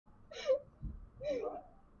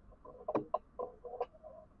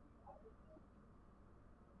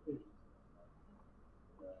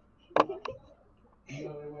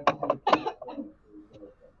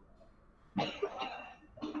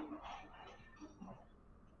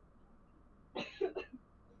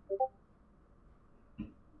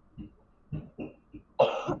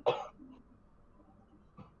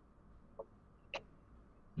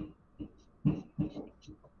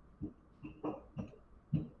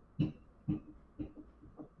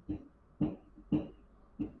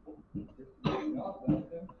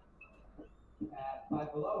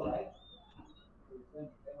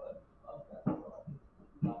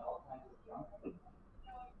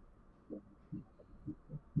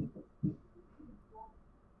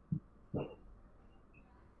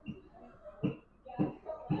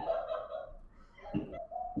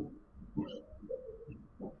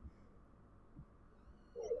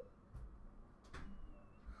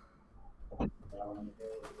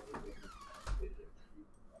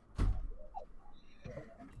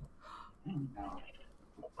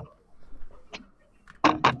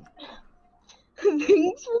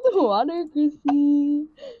Thanks for the water, Krissee.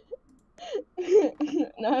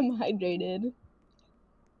 Now I'm hydrated.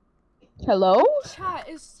 Hello? Chat,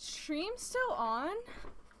 is stream still on?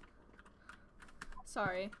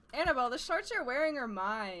 Sorry. Annabelle, the shorts you're wearing are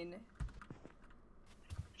mine.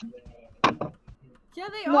 Yeah,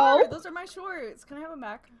 they are! Those are my shorts! Can I have them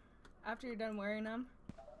back? After you're done wearing them?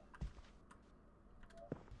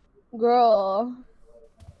 Girl.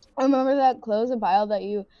 Remember that clothes pile that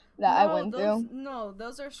I went through? No,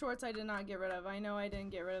 those are shorts I did not get rid of. I know I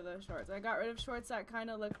didn't get rid of those shorts. I got rid of shorts that kind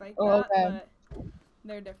of look like that, but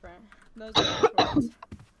they're different. Those are my shorts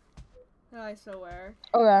that I still wear.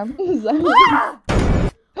 Okay.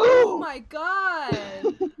 Oh my god!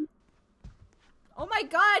 Oh my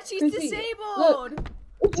god, she's Krissee, disabled! Look.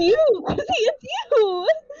 It's you! Krissee, it's you!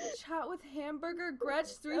 Chat with Hamburger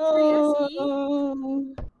Gretch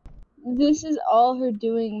 33SE? This is all her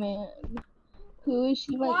doing, man. Who is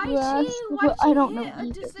she, might you ask? Why'd I don't hit know.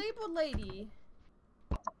 A disabled lady?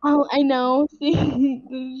 Oh, I know.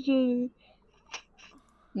 See?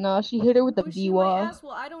 No, she hit her with the B-wall.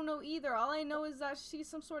 Well, I don't know either. All I know is that she's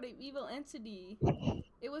some sort of evil entity.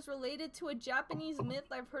 It was related to a Japanese myth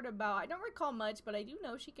I've heard about. I don't recall much, but I do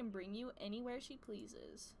know she can bring you anywhere she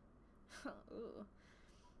pleases. Ooh.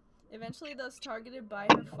 Eventually, those targeted by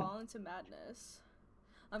her fall into madness.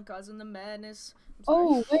 I'm causing the madness.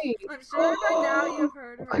 Oh, wait. I'm sure by now you've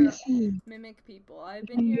heard her mimic people. I've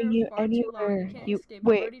been here far too long. You can't escape.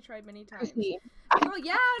 I've already tried many times. Girl,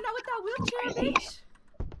 yeah, not with that wheelchair, bitch.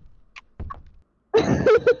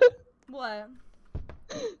 What?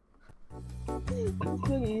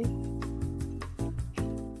 Okay.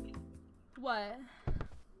 What?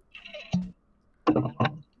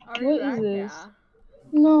 What is this? Yeah.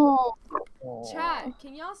 No. Chat,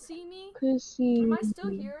 can y'all see me? Krissee. Am I still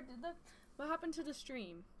here? What happened to the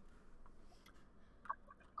stream?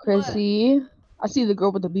 Krissee. What? I see the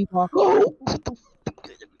girl with the B-ball.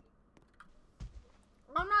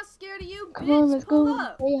 I'm not scared of you, bitch. Come on, let's Pull go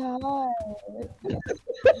up. say hi.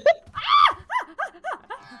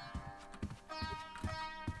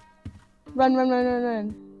 Run.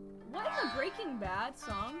 What is a Breaking Bad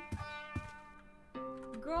song?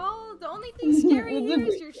 Girl, the only thing scary here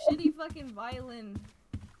is your shitty fucking violin.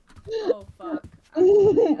 Oh fuck. I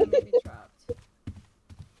may be trapped.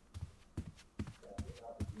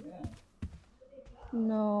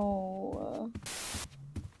 No. Oh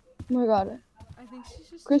my god. I think she's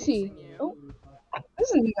just Krissee. chasing you. Oh,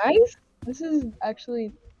 this is nice. This is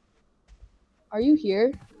actually. Are you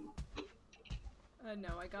here?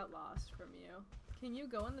 No, I got lost from you. Can you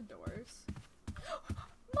go in the doors?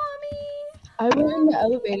 Mommy! I went in the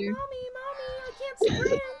elevator. Mommy, I can't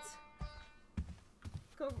sprint!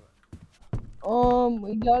 Go.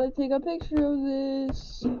 We gotta take a picture of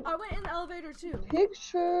this. I went in the elevator too.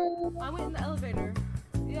 Picture. I went in the elevator.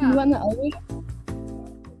 Yeah. You went in the elevator?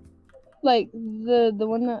 Like the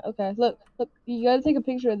one that. Okay, look. You gotta take a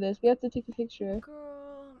picture of this. We have to take a picture. Girl.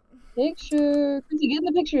 Picture. Krissee, get in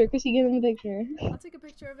the picture. Krissee, get in the picture. I'll take a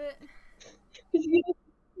picture of it.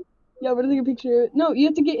 Yeah, we're gonna take a picture. No, you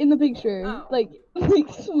have to get in the picture. Oh. Like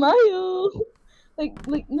smile.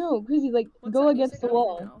 Like no, Krissee, like go against the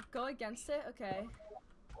wall. Go against it? Okay. Do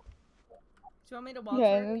you want me to walk?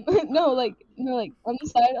 Okay. No, like on the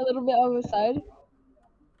side, a little bit on the side.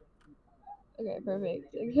 Okay,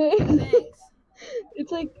 perfect. Okay. Thanks.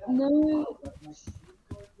 It's like no.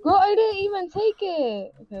 Girl, I didn't even take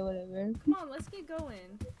it. Okay, whatever. Come on, let's get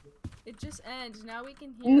going. It just ends. Now we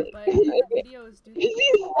can hear, but the video is dookie.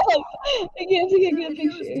 I can't take a good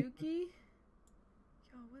picture. The video is dookie?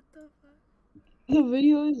 Yo, what the fuck? The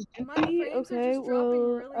video is dookie? My frames are just dropping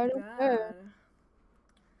really bad.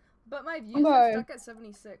 But my views are stuck at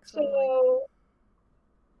 76, so I'm like...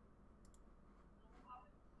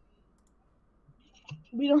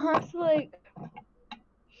 We don't have to, like...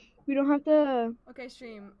 We don't have to... Okay,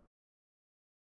 stream.